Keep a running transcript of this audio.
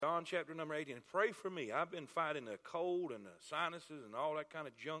John chapter number 18. And pray for me. I've been fighting the cold and the sinuses and all that kind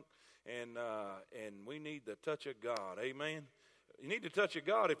of junk, and we need the touch of God. Amen. You need the touch of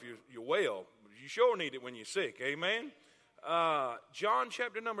God if you're well. You sure need it when you're sick. Amen. John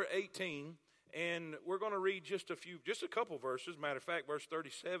chapter number 18, and we're going to read just a couple verses. Matter of fact, verse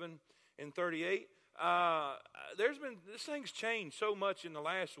 37 and 38. This thing's changed so much in the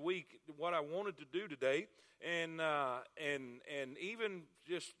last week. What I wanted to do today, and even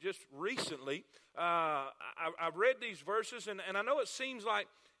just recently, I've read these verses, and I know it seems like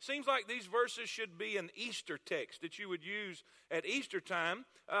these verses should be an Easter text that you would use at Easter time,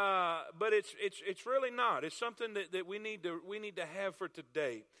 but it's really not. It's something that we need to have for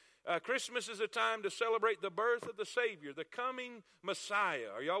today. Christmas is a time to celebrate the birth of the Savior, the coming Messiah.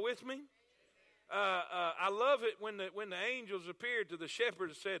 Are y'all with me? I love it when the angels appeared to the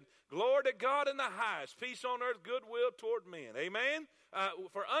shepherds and said, "Glory to God in the highest, peace on earth, goodwill toward men." Amen.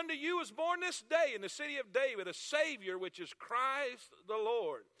 For unto you is born this day in the city of David a Savior, which is Christ the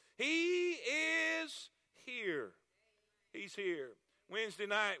Lord. He is here. He's here. Wednesday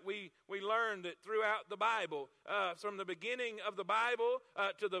night, we learned that throughout the Bible, from the beginning of the Bible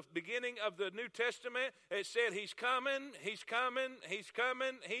to the beginning of the New Testament, it said, He's coming, He's coming, He's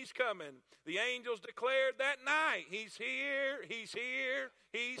coming, He's coming. The angels declared that night, He's here, He's here,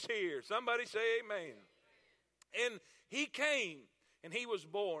 He's here. Somebody say amen. And He came, and He was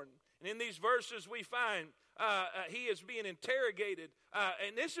born. And in these verses we find He is being interrogated.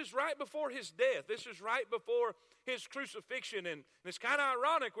 And this is right before His death. This is right before His crucifixion. And it's kind of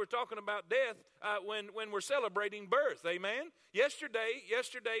ironic we're talking about death when we're celebrating birth. Amen? Yesterday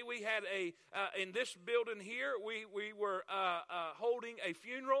we had in this building here, we were holding a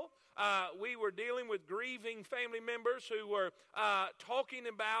funeral. We were dealing with grieving family members who were talking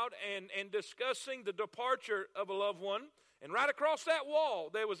about and discussing the departure of a loved one. And right across that wall,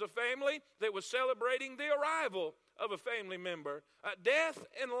 there was a family that was celebrating the arrival of a family member. Death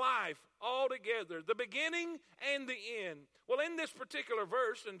and life all together, the beginning and the end. Well, in this particular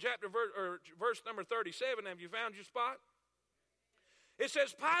verse, in verse number 37, have you found your spot? It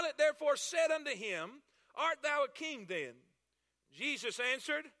says, Pilate therefore said unto him, Art thou a king then? Jesus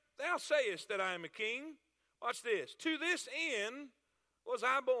answered, Thou sayest that I am a king. Watch this. To this end was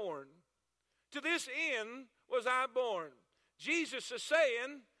I born. To this end was I born. Jesus is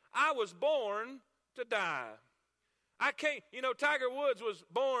saying, I was born to die. I can't, Tiger Woods was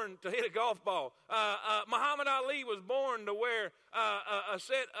born to hit a golf ball. Muhammad Ali was born to wear a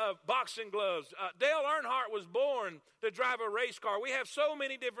set of boxing gloves. Dale Earnhardt was born to drive a race car. We have so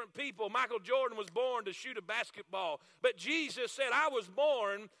many different people. Michael Jordan was born to shoot a basketball. But Jesus said, I was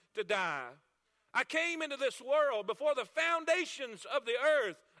born to die. I came into this world before the foundations of the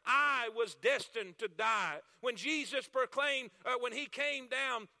earth. I was destined to die. When Jesus proclaimed, when He came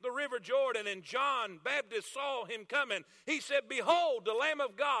down the river Jordan and John Baptist saw Him coming, he said, Behold, the Lamb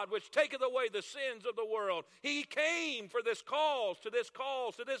of God, which taketh away the sins of the world. He came for this cause, to this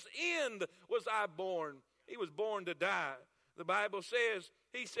end was I born. He was born to die. The Bible says,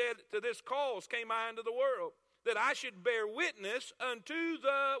 He said, to this cause came I into the world, that I should bear witness unto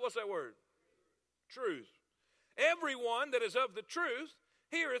the, what's that word? Truth. Everyone that is of the truth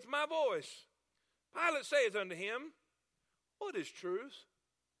heareth my voice. Pilate saith unto him, What is truth?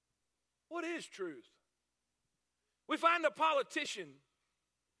 What is truth? We find a politician.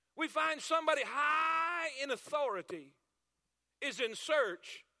 We find somebody high in authority is in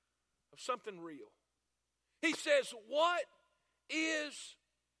search of something real. He says, What is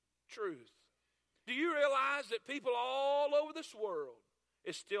truth? Do you realize that people all over this world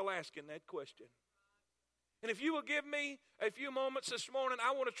is still asking that question? And if you will give me a few moments this morning,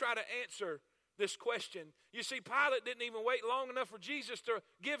 I want to try to answer this question. You see, Pilate didn't even wait long enough for Jesus to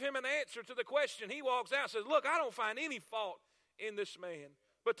give him an answer to the question. He walks out and says, Look, I don't find any fault in this man.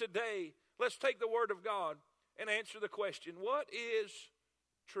 But today, let's take the word of God and answer the question, what is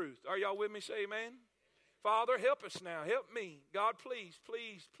truth? Are y'all with me? Say amen. Father, help us now. Help me. God, please,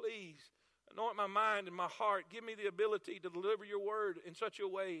 please, please. Anoint my mind and my heart. Give me the ability to deliver your word in such a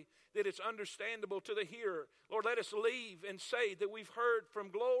way that it's understandable to the hearer. Lord, let us leave and say that we've heard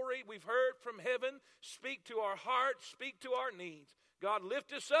from glory, we've heard from heaven. Speak to our hearts, speak to our needs. God,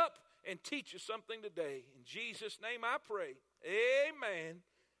 lift us up and teach us something today. In Jesus' name I pray. Amen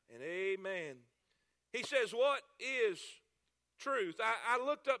and amen. He says, what is truth? I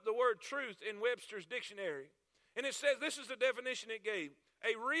looked up the word truth in Webster's dictionary. And it says, this is the definition it gave.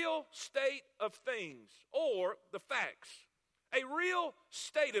 A real state of things, or the facts. A real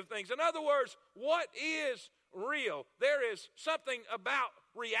state of things. In other words, what is real? There is something about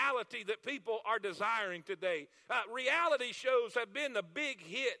reality that people are desiring today. Reality shows have been a big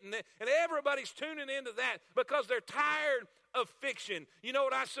hit, and everybody's tuning into that because they're tired of fiction. You know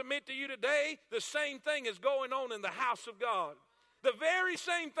what I submit to you today? The same thing is going on in the house of God. The very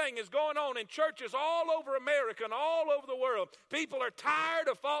same thing is going on in churches all over America and all over the world. People are tired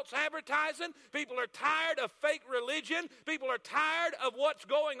of false advertising. People are tired of fake religion. People are tired of what's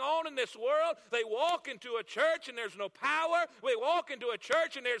going on in this world. They walk into a church and there's no power. We walk into a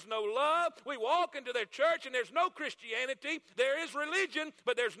church and there's no love. We walk into their church and there's no Christianity. There is religion,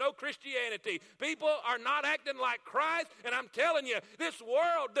 but there's no Christianity. People are not acting like Christ, and I'm telling you, this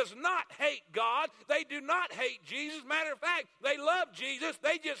world does not hate God. They do not hate Jesus. Matter of fact, they love Jesus.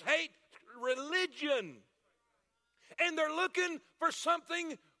 They just hate religion. And they're looking for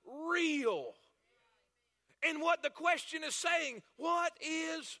something real. And what the question is saying, what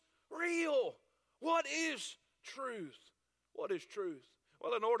is real? What is truth? What is truth?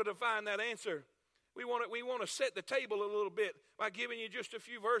 Well, in order to find that answer, we want to set the table a little bit by giving you just a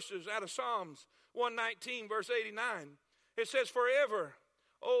few verses out of Psalms 119, verse 89. It says, "Forever,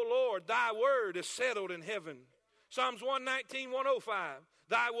 O Lord, thy word is settled in heaven." Psalms 119, 105.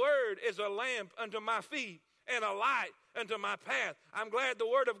 "Thy word is a lamp unto my feet and a light unto my path." I'm glad the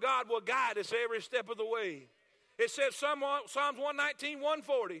word of God will guide us every step of the way. It says, Psalms 119,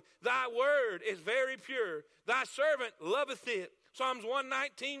 140. "Thy word is very pure. Thy servant loveth it." Psalms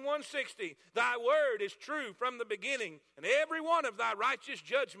 119, 160. "Thy word is true from the beginning, and every one of thy righteous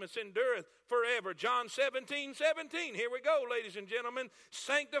judgments endureth forever." John 17, 17. Here we go, ladies and gentlemen.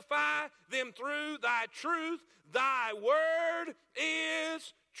 "Sanctify them through thy truth. Thy word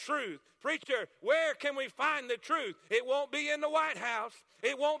is truth." Preacher, where can we find the truth? It won't be in the White House.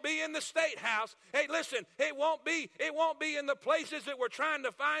 It won't be in the State House. Hey, listen, it won't be in the places that we're trying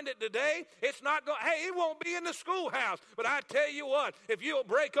to find it today. It won't be in the schoolhouse. But I tell you what, if you'll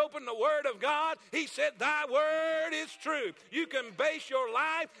break open the Word of God, He said, "Thy word is true." You can base your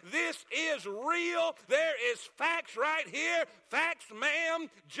life. This is real. There is facts right here. Facts, ma'am,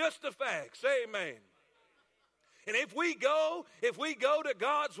 just the facts. Amen. And if we go to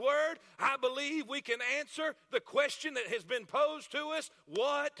God's word, I believe we can answer the question that has been posed to us: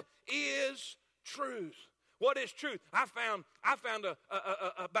 what is truth? What is truth? I found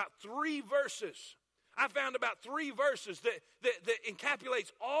about three verses. I found about three verses that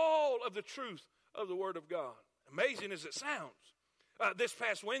encapsulates all of the truth of the word of God. Amazing as it sounds. This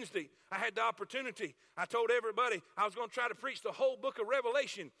past Wednesday, I had the opportunity. I told everybody I was going to try to preach the whole book of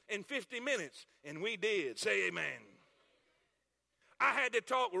Revelation in 50 minutes, and we did. Say amen. I had to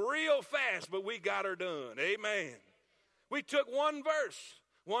talk real fast, but we got her done. Amen. We took one verse,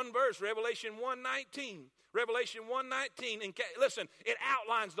 Revelation 1:19. Revelation 1:19. And listen, it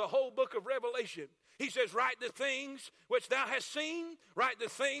outlines the whole book of Revelation. He says, "Write the things which thou hast seen, write the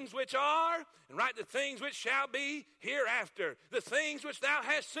things which are, and write the things which shall be hereafter." The things which thou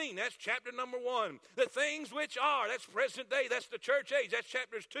hast seen, that's chapter number 1. The things which are, that's present day, that's the church age, that's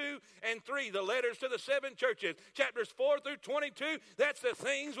chapters 2 and 3, the letters to the 7 churches. Chapters 4 through 22, that's the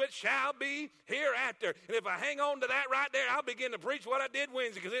things which shall be hereafter. And if I hang on to that right there, I'll begin to preach what I did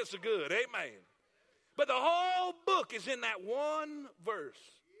Wednesday, because it's so good. Amen. But the whole book is in that one verse.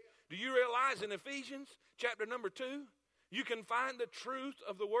 Do you realize in Ephesians chapter number 2, you can find the truth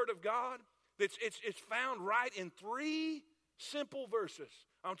of the Word of God? It's found right in 3 simple verses.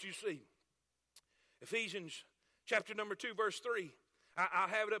 I want you to see. Ephesians chapter number 2, verse 3. I'll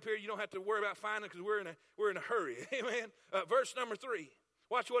have it up here. You don't have to worry about finding it because we're in a hurry. Amen. Verse number 3.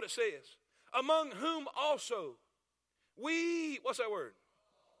 Watch what it says. "Among whom also we," what's that word?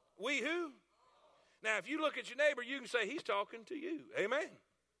 We who? Now, if you look at your neighbor, you can say he's talking to you. Amen.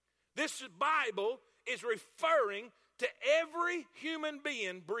 This Bible is referring to every human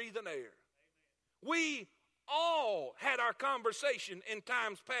being breathing air. We all had our conversation in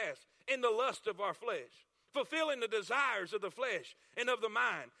times past in the lust of our flesh, fulfilling the desires of the flesh and of the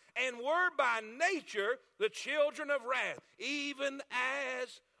mind, and were by nature the children of wrath, even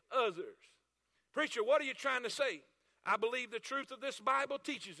as others. Preacher, what are you trying to say? I believe the truth of this Bible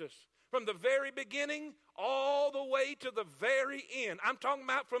teaches us from the very beginning all the way to the very end. I'm talking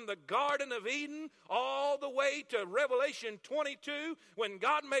about from the Garden of Eden all the way to Revelation 22, when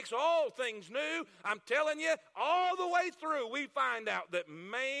God makes all things new. I'm telling you, all the way through, we find out that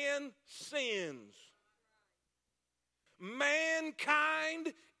man sins.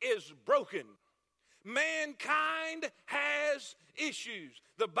 Mankind is broken. Mankind has issues.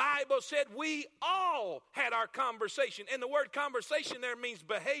 The Bible said we all had our conversation. And the word conversation there means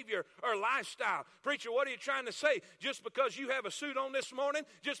behavior or lifestyle. Preacher, what are you trying to say? Just because you have a suit on this morning,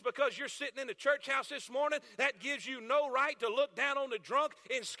 just because you're sitting in the church house this morning, that gives you no right to look down on the drunk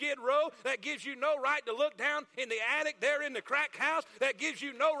in Skid Row. That gives you no right to look down in the attic there in the crack house. That gives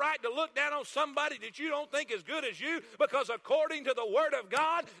you no right to look down on somebody that you don't think is good as you, because according to the Word of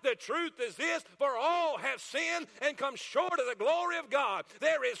God, the truth is this: for all have sinned and come short of the glory of God.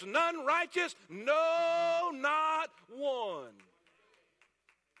 There is none righteous, no, not one.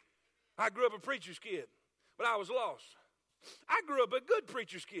 I grew up a preacher's kid, but I was lost. I grew up a good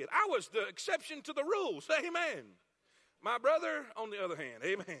preacher's kid. I was the exception to the rules. Amen. My brother, on the other hand,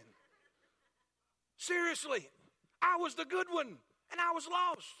 amen. Seriously, I was the good one, and I was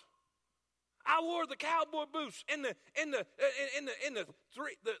lost. I wore the cowboy boots and the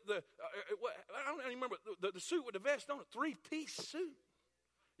three I don't even remember the suit with the vest on it, 3-piece suit.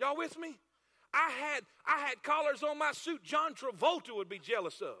 Y'all with me? I had collars on my suit John Travolta would be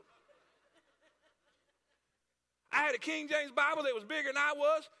jealous of. I had a King James Bible that was bigger than I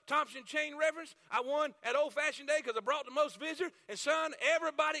was, Thompson Chain Reference. I won at Old Fashioned Day because I brought the most visitors. And son,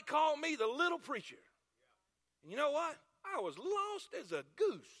 everybody called me the little preacher. And you know what? I was lost as a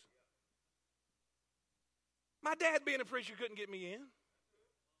goose. My dad being a preacher couldn't get me in.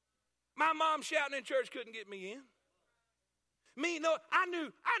 My mom shouting in church couldn't get me in. Me, no, I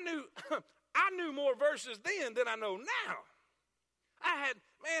knew more verses then than I know now.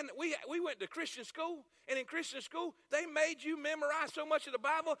 We went to Christian school, and in Christian school, they made you memorize so much of the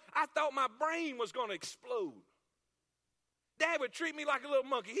Bible, I thought my brain was going to explode. Dad would treat me like a little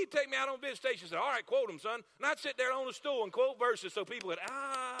monkey. He'd take me out on visitation and say, all right, quote them, son. And I'd sit there on the stool and quote verses so people would,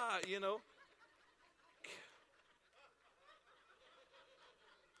 you know.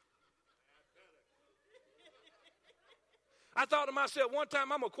 I thought to myself, one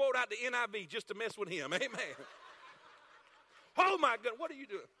time I'm going to quote out the NIV just to mess with him. Amen. Oh, my God, what are you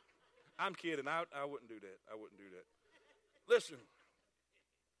doing? I'm kidding. I wouldn't do that. I wouldn't do that. Listen,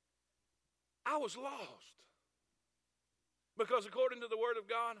 I was lost because according to the Word of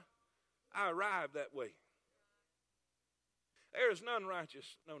God, I arrived that way. There is none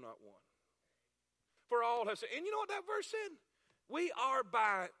righteous, no, not one. For all have sinned. And you know what that verse said? We are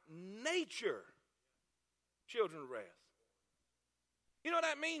by nature children of wrath. You know what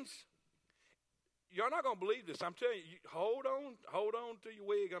that means? You're not going to believe this. I'm telling you, hold on to your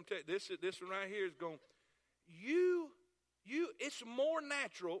wig. I'm telling you, this one right here is going, it's more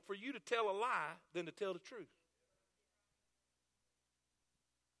natural for you to tell a lie than to tell the truth.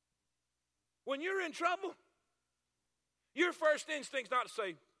 When you're in trouble, your first instinct's not to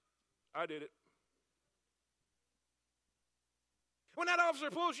say, I did it. When that officer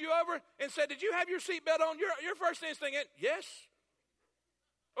pulls you over and said, did you have your seatbelt on? Your first instinct is, yes.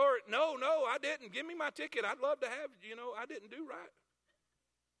 Or, no, I didn't. Give me my ticket. I'd love to have, I didn't do right.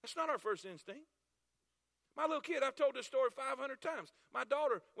 That's not our first instinct. My little kid, I've told this story 500 times. My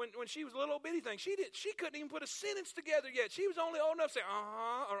daughter, when she was a little bitty thing, she couldn't even put a sentence together yet. She was only old enough to say,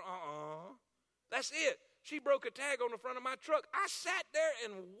 or That's it. She broke a tag on the front of my truck. I sat there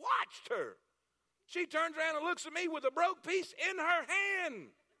and watched her. She turns around and looks at me with a broke piece in her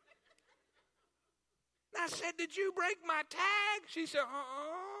hand. And I said, did you break my tag? She said,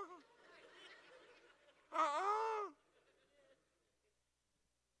 I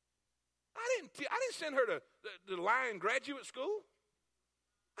didn't send her to lie in graduate school.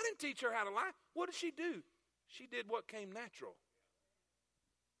 I didn't teach her how to lie. What did she do? She did what came natural.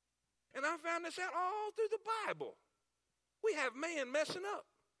 And I found this out all through the Bible. We have man messing up.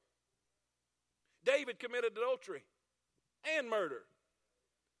 David committed adultery and murder.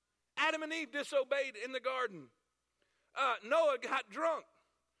 Adam and Eve disobeyed in the garden. Noah got drunk.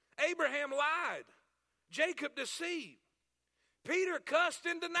 Abraham lied. Jacob deceived. Peter cussed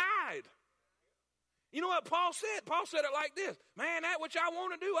and denied. You know what Paul said? Paul said it like this. Man, that which I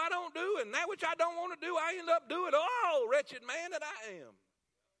want to do, I don't do. And that which I don't want to do, I end up doing. Oh, wretched man that I am.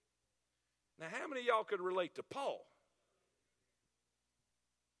 Now, how many of y'all could relate to Paul?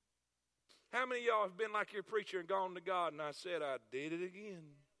 How many of y'all have been like your preacher and gone to God and I said, I did it again.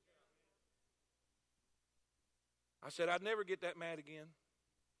 I said, I'd never get that mad again.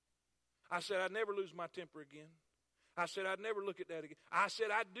 I said, I'd never lose my temper again. I said, I'd never look at that again. I said,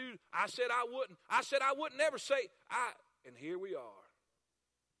 I'd do. I said, I wouldn't. I said, I wouldn't never say, and here we are.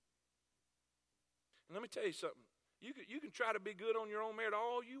 And let me tell you something. You can try to be good on your own merit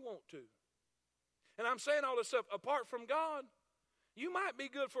all you want to. And I'm saying all this stuff, apart from God, you might be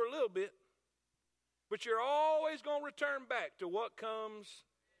good for a little bit, but you're always going to return back to what comes.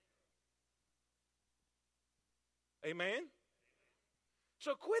 Amen?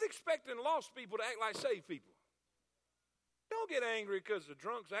 So quit expecting lost people to act like saved people. Don't get angry because the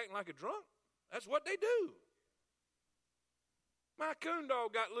drunk's acting like a drunk. That's what they do. My coon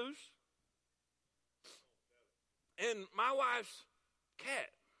dog got loose. And my wife's cat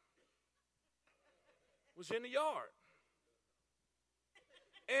was in the yard.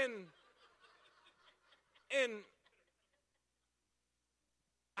 And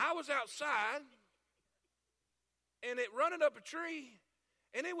I was outside, and it running up a tree,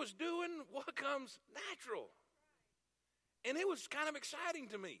 and it was doing what comes natural. And it was kind of exciting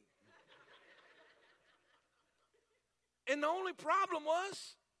to me. And the only problem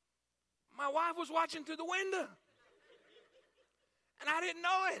was my wife was watching through the window. And I didn't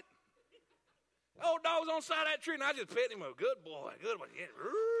know it. The old dog was on the side of that tree, and I just pet him. Good boy, good boy. Yeah,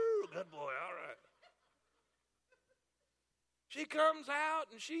 good boy, all right. She comes out,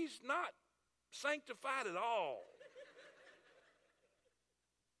 and she's not sanctified at all.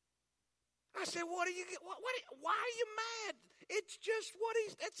 I said, why are you mad? It's just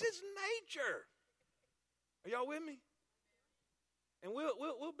that's his nature. Are y'all with me? And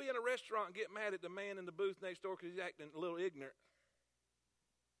we'll be in a restaurant and get mad at the man in the booth next door because he's acting a little ignorant.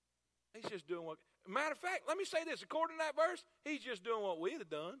 He's just doing what. Matter of fact, let me say this. According to that verse, he's just doing what we'd have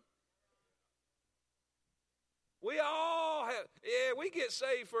done. We all have, we get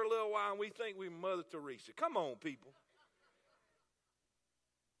saved for a little while and we think we're Mother Teresa. Come on, people.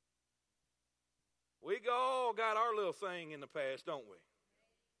 We all got our little thing in the past, don't we?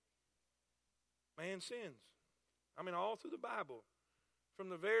 Man sins. I mean, all through the Bible. From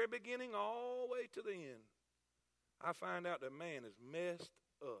the very beginning all the way to the end. I find out that man is messed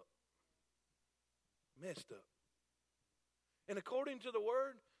up. Messed up. And according to the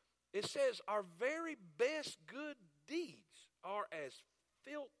word, it says our very best good deeds are as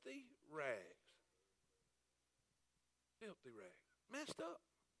filthy rags. Filthy rags. Messed up.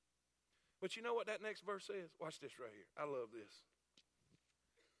 But you know what that next verse says? Watch this right here. I love this.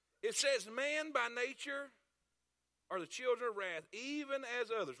 It says, man by nature are the children of wrath, even as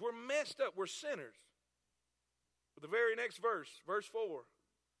others. We're messed up. We're sinners. But the very next verse, verse 4,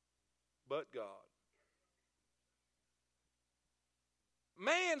 but God.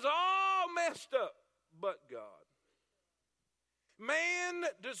 Man's all messed up, but God. Man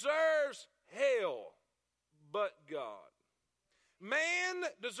deserves hell, but God. Man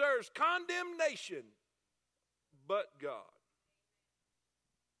deserves condemnation, but God.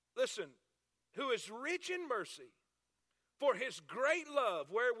 Listen, who is rich in mercy, for his great love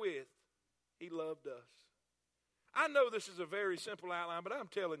wherewith he loved us. I know this is a very simple outline, but I'm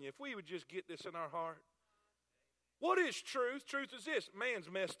telling you, if we would just get this in our heart. What is truth? Truth is this. Man's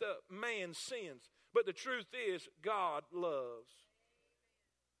messed up. Man sins. But the truth is God loves.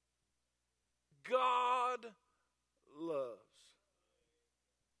 God loves.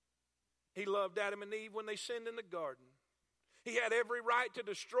 He loved Adam and Eve when they sinned in the garden. He had every right to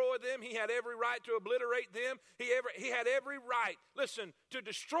destroy them. He had every right to obliterate them. He had every right, listen, to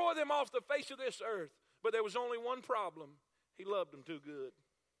destroy them off the face of this earth. But there was only one problem. He loved them too good.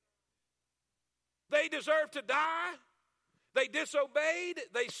 They deserved to die. They disobeyed.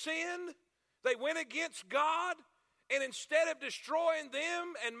 They sinned. They went against God. And instead of destroying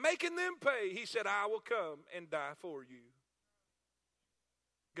them and making them pay, he said, I will come and die for you.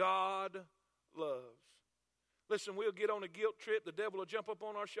 God loves. Listen, we'll get on a guilt trip. The devil will jump up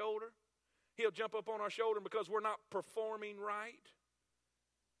on our shoulder. He'll jump up on our shoulder because we're not performing right.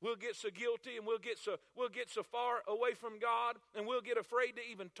 We'll get so guilty and we'll get so far away from God and we'll get afraid to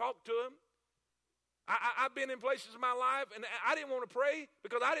even talk to him. I've been in places in my life and I didn't want to pray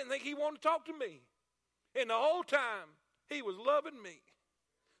because I didn't think he wanted to talk to me. And the whole time he was loving me.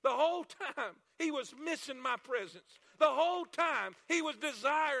 The whole time he was missing my presence. The whole time he was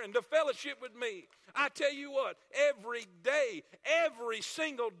desiring to fellowship with me. I tell you what, every day, every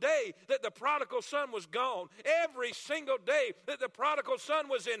single day that the prodigal son was gone, every single day that the prodigal son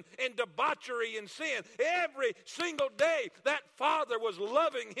was in debauchery and sin, every single day that father was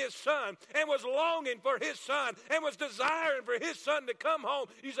loving his son and was longing for his son and was desiring for his son to come home.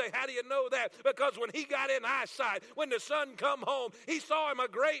 You say, how do you know that? Because when he got in eyesight, when the son come home, he saw him a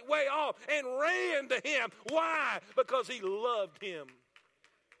great way off and ran to him. Why? Because he loved him.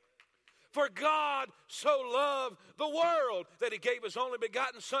 For God so loved the world that he gave his only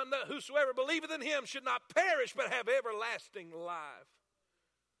begotten Son, that whosoever believeth in him should not perish but have everlasting life.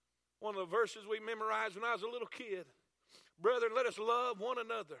 One of the verses we memorized when I was a little kid. Brethren, let us love one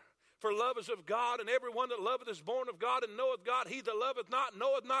another. For love is of God, and everyone that loveth is born of God and knoweth God. He that loveth not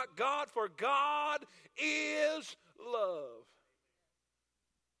knoweth not God, for God is love.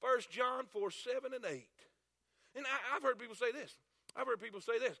 1 John 4:7 and 8. And I've heard people say this. I've heard people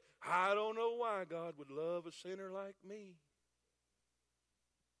say this, I don't know why God would love a sinner like me.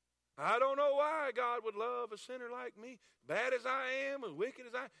 I don't know why God would love a sinner like me. Bad as I am, as wicked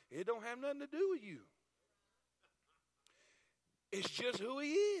as I am, it don't have nothing to do with you. It's just who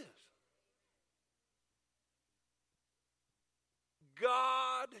he is.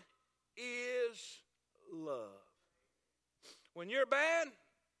 God is love. When you're bad,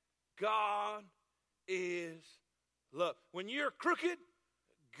 God is love. When you're crooked,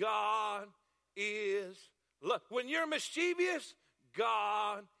 God is love. When you're mischievous,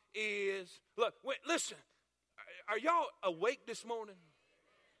 God is love. Wait, listen, are y'all awake this morning?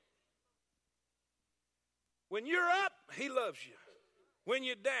 When you're up, he loves you. When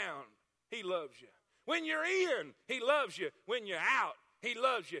you're down, he loves you. When you're in, he loves you. When you're out, he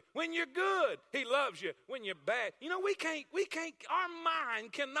loves you. When you're good, he loves you. When you're bad, you know, we can't, our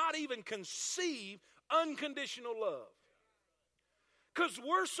mind cannot even conceive unconditional love. Because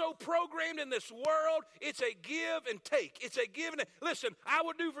we're so programmed in this world, it's a give and take. It's a give and take. Listen, I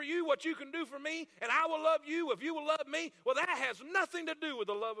will do for you what you can do for me, and I will love you if you will love me. Well, that has nothing to do with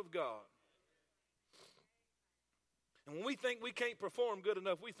the love of God. And when we think we can't perform good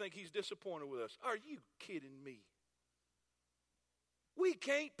enough, we think he's disappointed with us. Are you kidding me? We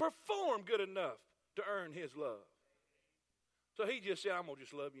can't perform good enough to earn his love. So he just said, I'm going to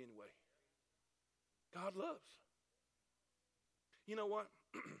just love you anyway. God loves. You know what?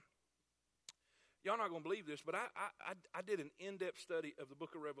 Y'all not going to believe this, but I did an in-depth study of the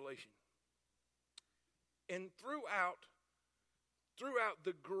book of Revelation. And throughout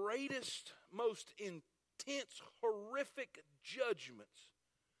the greatest, most intense, horrific judgments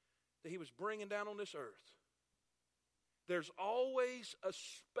that he was bringing down on this earth, there's always a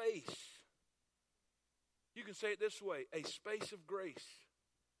space. You can say it this way, a space of grace,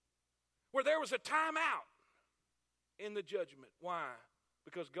 where there was a time out in the judgment. Why?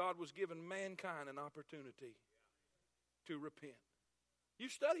 Because God was giving mankind an opportunity to repent. You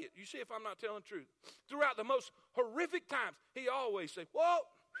study it. You see if I'm not telling the truth. Throughout the most horrific times, he always said, whoa,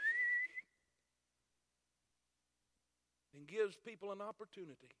 and gives people an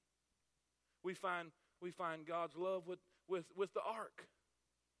opportunity. We find God's love with the ark.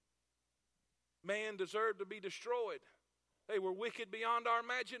 Man deserved to be destroyed. They were wicked beyond our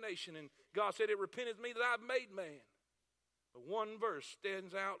imagination, and God said, it repenteth me that I've made man. But one verse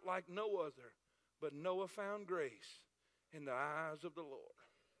stands out like no other. But Noah found grace in the eyes of the Lord.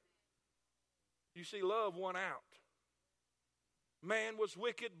 You see, love won out. Man was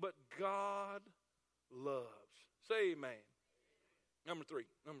wicked, but God loves. Say amen. Number three.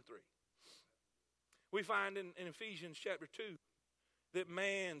 We find in Ephesians chapter 2 that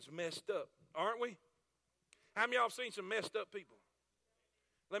man's messed up, aren't we? How many of y'all have seen some messed up people?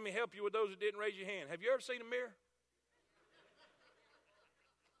 Let me help you with those that didn't raise your hand. Have you ever seen a mirror?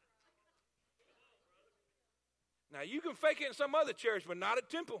 Now, you can fake it in some other church, but not at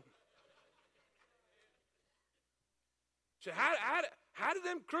Temple. So how did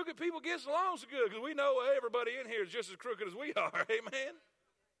them crooked people get along so good? Because we know everybody in here is just as crooked as we are. Amen?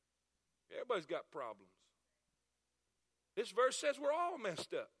 Everybody's got problems. This verse says we're all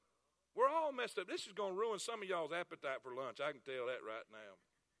messed up. We're all messed up. This is going to ruin some of y'all's appetite for lunch. I can tell that right now.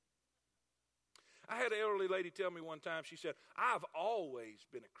 I had an elderly lady tell me one time, she said, I've always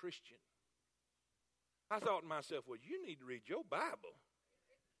been a Christian. I thought to myself, well, you need to read your Bible.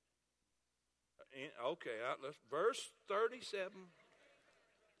 Okay, let's verse 37.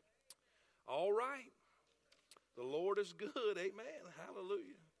 All right. The Lord is good. Amen.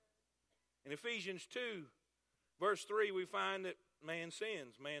 Hallelujah. In Ephesians 2, verse 3, we find that man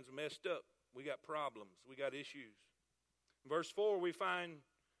sins. Man's messed up. We got problems. We got issues. In verse 4, we find,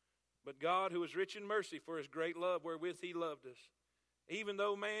 but God, who is rich in mercy for his great love wherewith he loved us, even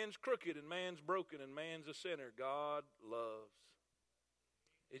though man's crooked and man's broken and man's a sinner, God loves.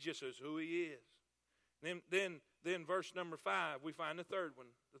 It just says who he is. Then verse number 5, we find the third one,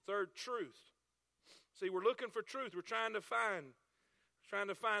 the third truth. See, we're looking for truth. We're trying to find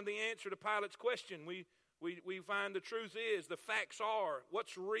the answer to Pilate's question. We find the truth is, the facts are,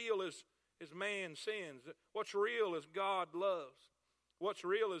 what's real is man sins. What's real is God loves. What's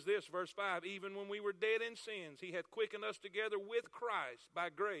real is this, verse 5, even when we were dead in sins, he hath quickened us together with Christ. By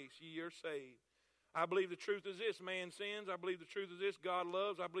grace ye are saved. I believe the truth is this, man sins. I believe the truth is this, God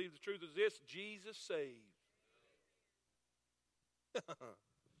loves. I believe the truth is this, Jesus saves.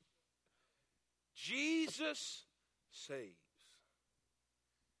 Jesus saves.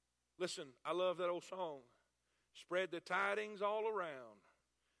 Listen, I love that old song. Spread the tidings all around.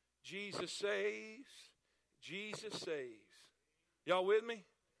 Jesus saves. Jesus saves. Y'all with me?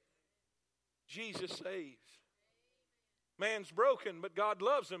 Jesus saves. Man's broken, but God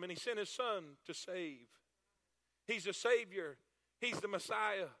loves him, and he sent his son to save. He's a Savior. He's the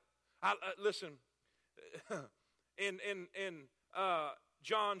Messiah. Listen, in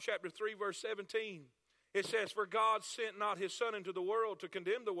John chapter 3, verse 17, it says, "For God sent not his Son into the world to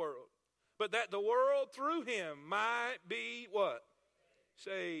condemn the world, but that the world through him might be" what?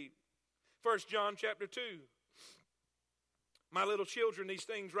 Saved. 1 John chapter 2. "My little children, these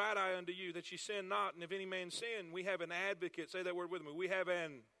things write I unto you, that ye sin not. And if any man sin, we have an advocate." Say that word with me. We have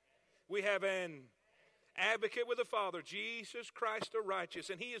an advocate with the Father, Jesus Christ the righteous.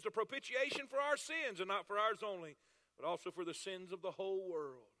 And he is the propitiation for our sins, and not for ours only, but also for the sins of the whole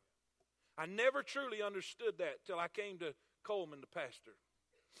world. I never truly understood that till I came to Coleman, the pastor.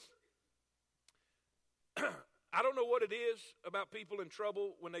 I don't know what it is about people in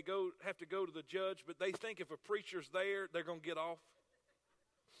trouble when they have to go to the judge, but they think if a preacher's there, they're going to get off.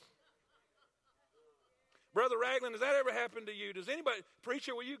 Brother Ragland, has that ever happened to you? Does anybody,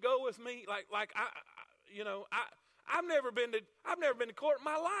 preacher, will you go with me? I've never been to court in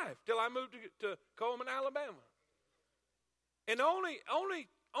my life till I moved to Coleman, Alabama. And the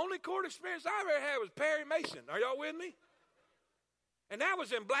only court experience I ever had was Perry Mason. Are y'all with me? And that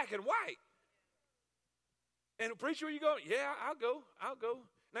was in black and white. And preacher, will you go? Yeah, I'll go.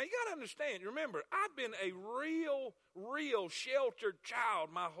 Now, you got to understand, remember, I've been a real sheltered child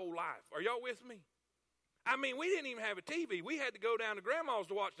my whole life. Are y'all with me? I mean, we didn't even have a TV. We had to go down to Grandma's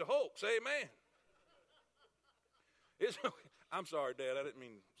to watch the Hulks. Amen. I'm sorry, Dad. I didn't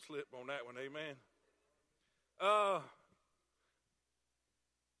mean to slip on that one. Amen.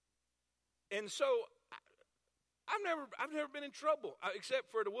 And so, I've never been in trouble, except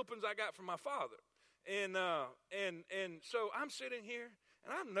for the whoopings I got from my father. And so I'm sitting here,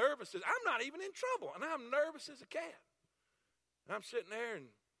 and I'm nervous. I'm not even in trouble, and I'm nervous as a cat. And I'm sitting there,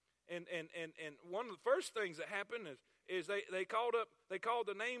 and one of the first things that happened is they called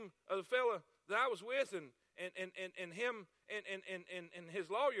the name of the fella that I was with, and him and his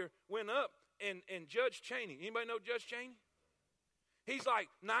lawyer went up, and Judge Cheney. Anybody know Judge Cheney? He's like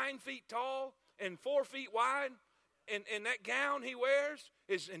 9 feet tall and 4 feet wide, and that gown he wears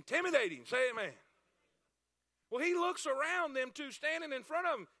is intimidating. Say amen. Well, he looks around them two standing in front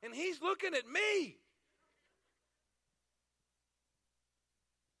of him, and he's looking at me.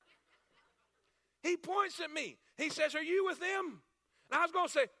 He points at me. He says, "Are you with them?" And I was going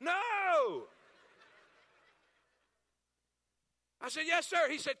to say, "No." I said, "Yes, sir."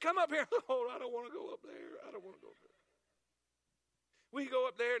 He said, "Come up here." "Oh, I don't want to go up there. I don't want to go up there." We go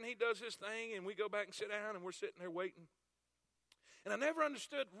up there, and he does his thing, and we go back and sit down, and we're sitting there waiting. And I never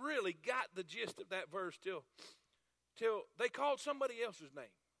really got the gist of that verse till they called somebody else's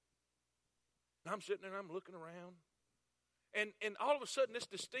name. And I'm sitting there, and I'm looking around. And all of a sudden, this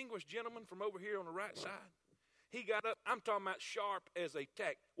distinguished gentleman from over here on the right side, he got up. I'm talking about sharp as a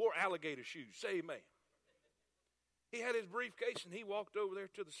tack, wore alligator shoes. Say amen. He had his briefcase, and he walked over there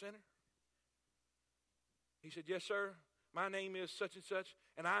to the center. He said, "Yes, sir, my name is such and such,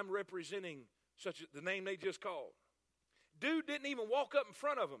 and I'm representing the name they just called." Dude didn't even walk up in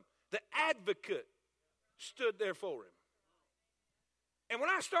front of him. The advocate stood there for him. And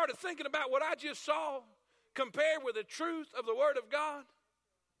when I started thinking about what I just saw compared with the truth of the Word of God,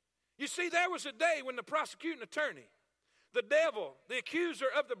 you see, there was a day when the prosecuting attorney, the devil, the accuser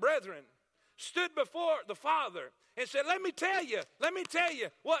of the brethren, stood before the Father and said, let me tell you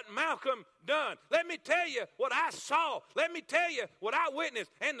what Malcolm done. Let me tell you what I saw. Let me tell you what I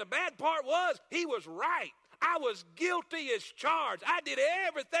witnessed. And the bad part was, he was right. I was guilty as charged. I did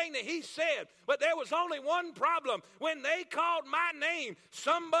everything that he said. But there was only one problem. When they called my name,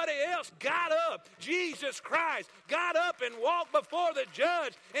 somebody else got up. Jesus Christ got up and walked before the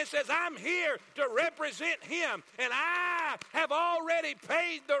judge and says, I'm here to represent him. And I have already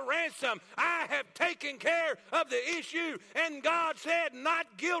paid the ransom. I have taken care of the issue. And God said,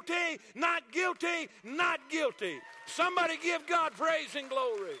 not guilty, not guilty, not guilty. Somebody give God praise and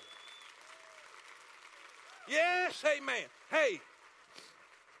glory. Yes, amen. Hey,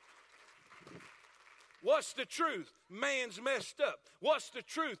 what's the truth? Man's messed up. What's the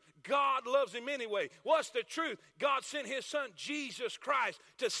truth? God loves him anyway. What's the truth? God sent his son, Jesus Christ,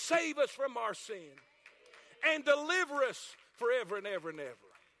 to save us from our sin and deliver us forever and ever and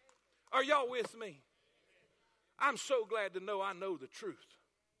ever. Are y'all with me? I'm so glad to know I know the truth.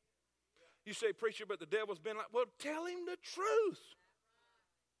 You say, preacher, but the devil's been like, well, tell him the truth.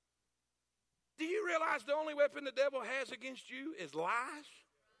 Do you realize the only weapon the devil has against you is lies?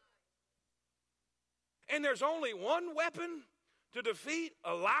 And there's only one weapon to defeat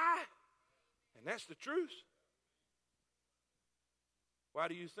a lie, and that's the truth. Why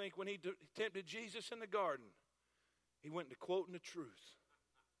do you think when he tempted Jesus in the garden, He went to quoting the truth.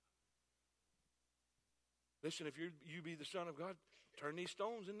 Listen, if you be the Son of God, turn these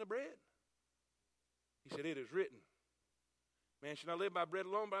stones into bread. He said, it is written. Man should not live by bread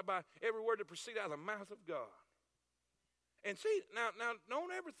alone, but by every word that proceeds out of the mouth of God. And see, now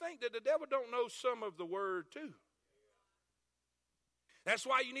don't ever think that the devil don't know some of the word too. That's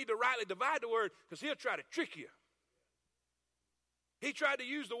why you need to rightly divide the word, because he'll try to trick you. He tried to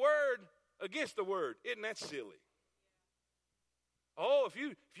use the word against the word. Isn't that silly? Oh, if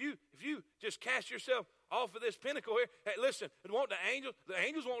you just cast yourself off of this pinnacle here, hey, listen, the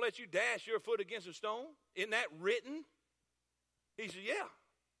angels won't let you dash your foot against a stone. Isn't that written? He said, yeah.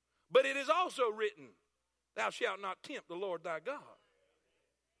 But it is also written, thou shalt not tempt the Lord thy God.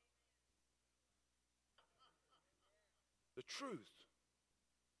 The truth.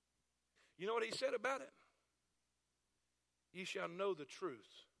 You know what he said about it? Ye shall know the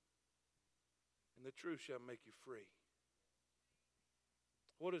truth, and the truth shall make you free.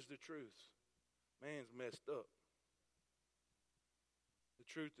 What is the truth? Man's messed up. The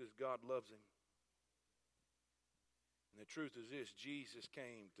truth is God loves him. And the truth is this, Jesus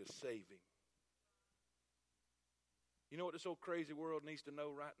came to save him. You know what this old crazy world needs to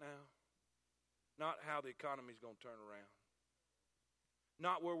know right now? Not how the economy is going to turn around.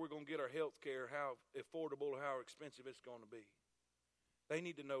 Not where we're going to get our health care, how affordable or how expensive it's going to be. They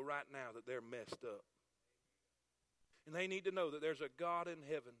need to know right now that they're messed up. And they need to know that there's a God in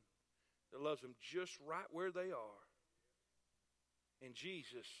heaven that loves them just right where they are. And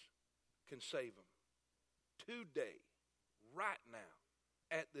Jesus can save them today, right now,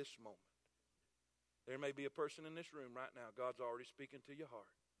 at this moment. There may be a person in this room right now. God's already speaking to your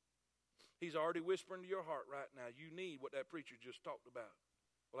heart. He's already whispering to your heart right now. You need what that preacher just talked about.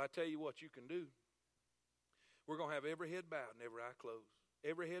 Well, I tell you what you can do. We're going to have every head bowed and every eye closed.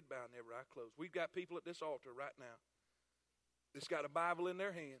 Every head bowed and every eye closed. We've got people at this altar right now that's got a Bible in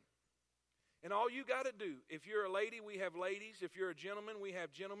their hand. And all you got to do, if you're a lady, we have ladies. If you're a gentleman, we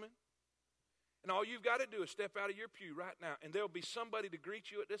have gentlemen. And all you've got to do is step out of your pew right now, and there'll be somebody to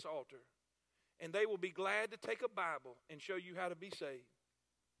greet you at this altar. And they will be glad to take a Bible and show you how to be saved.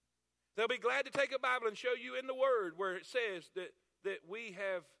 They'll be glad to take a Bible and show you in the Word where it says that we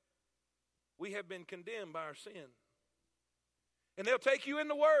have been condemned by our sin. And they'll take you in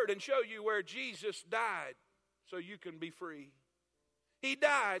the Word and show you where Jesus died so you can be free. He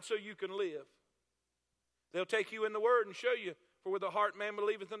died so you can live. They'll take you in the Word and show you, for with the heart man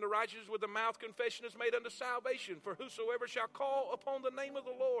believeth unto righteousness, with the mouth confession is made unto salvation. For whosoever shall call upon the name of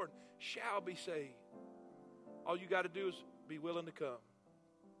the Lord shall be saved. All you got to do is be willing to come.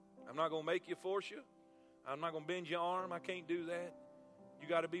 I'm not going to make you, force you. I'm not going to bend your arm. I can't do that. You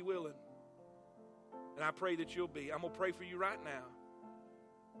got to be willing. And I pray that you'll be. I'm going to pray for you right now.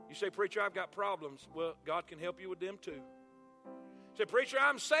 You say, preacher, I've got problems. Well, God can help you with them too. You say, preacher,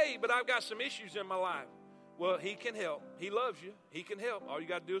 I'm saved, but I've got some issues in my life. Well, he can help. He loves you. He can help. All you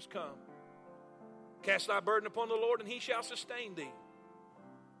got to do is come. Cast thy burden upon the Lord, and he shall sustain thee.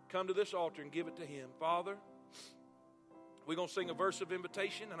 Come to this altar and give it to him. Father, we're going to sing a verse of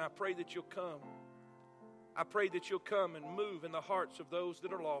invitation, and I pray that you'll come. I pray that you'll come and move in the hearts of those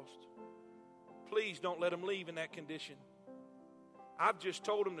that are lost. Please don't let them leave in that condition. I've just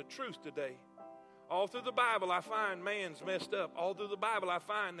told them the truth today. All through the Bible, I find man's messed up. All through the Bible, I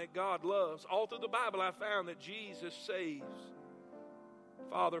find that God loves. All through the Bible, I found that Jesus saves.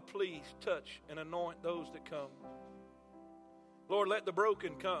 Father, please touch and anoint those that come. Lord, let the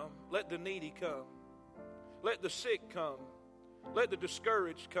broken come. Let the needy come. Let the sick come. Let the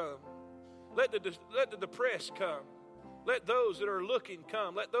discouraged come. Let the depressed come. Let those that are looking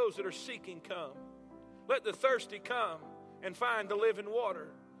come. Let those that are seeking come. Let the thirsty come and find the living water.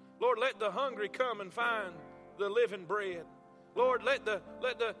 Lord, let the hungry come and find the living bread. Lord, let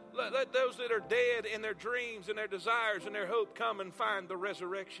those that are dead in their dreams and their desires and their hope come and find the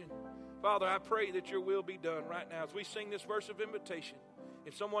resurrection. Father, I pray that your will be done right now as we sing this verse of invitation.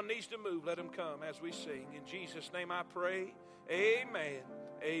 If someone needs to move, let them come as we sing. In Jesus' name I pray. Amen.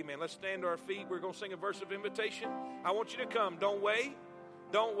 Amen. Let's stand to our feet. We're going to sing a verse of invitation. I want you to come. Don't wait.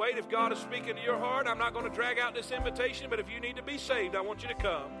 Don't wait. If God is speaking to your heart, I'm not going to drag out this invitation, but if you need to be saved, I want you to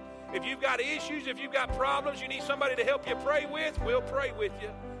come. If you've got issues, if you've got problems, you need somebody to help you pray with, we'll pray with you.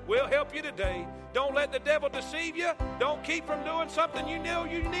 We'll help you today. Don't let the devil deceive you. Don't keep from doing something you know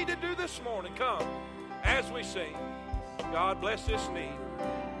you need to do this morning. Come as we sing. God bless this need.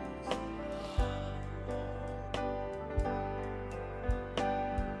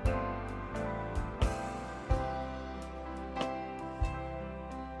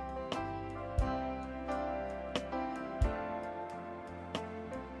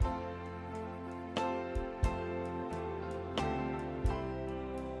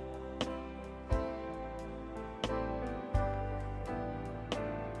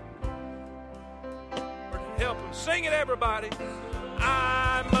 Help them. Sing it, everybody.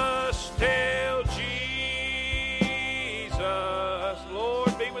 I must tell Jesus.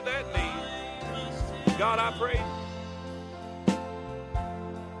 Lord, be with that need. God, I pray.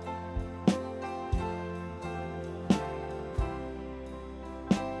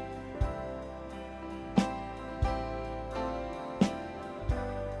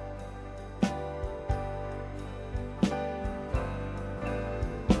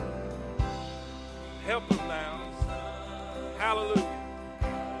 Help them now. Hallelujah.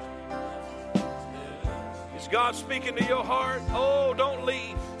 Is God speaking to your heart? Oh, don't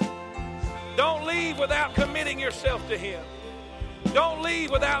leave. Don't leave without committing yourself to Him. Don't leave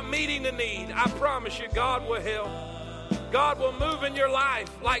without meeting the need. I promise you, God will help. God will move in your life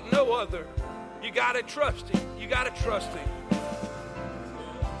like no other. You got to trust Him. You got to trust Him.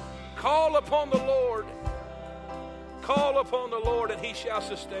 Call upon the Lord. Call upon the Lord, and He shall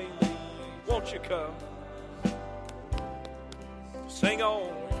sustain thee. Won't you come? Sing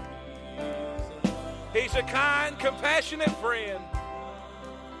on. He's a kind, compassionate friend.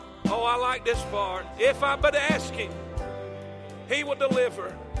 Oh, I like this part. If I but ask Him, He will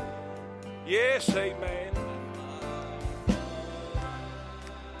deliver. Yes, amen.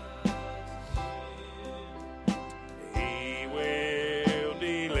 He will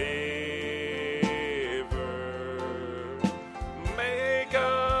deliver. Make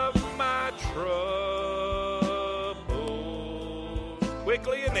up my troubles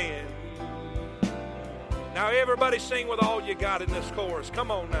quickly and then. Now everybody sing with all you got in this chorus. Come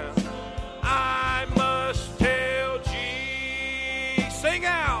on now. I must tell Jesus. Sing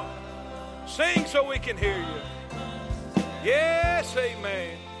out. Sing so we can hear you. Yes,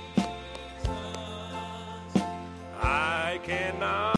 amen. I cannot.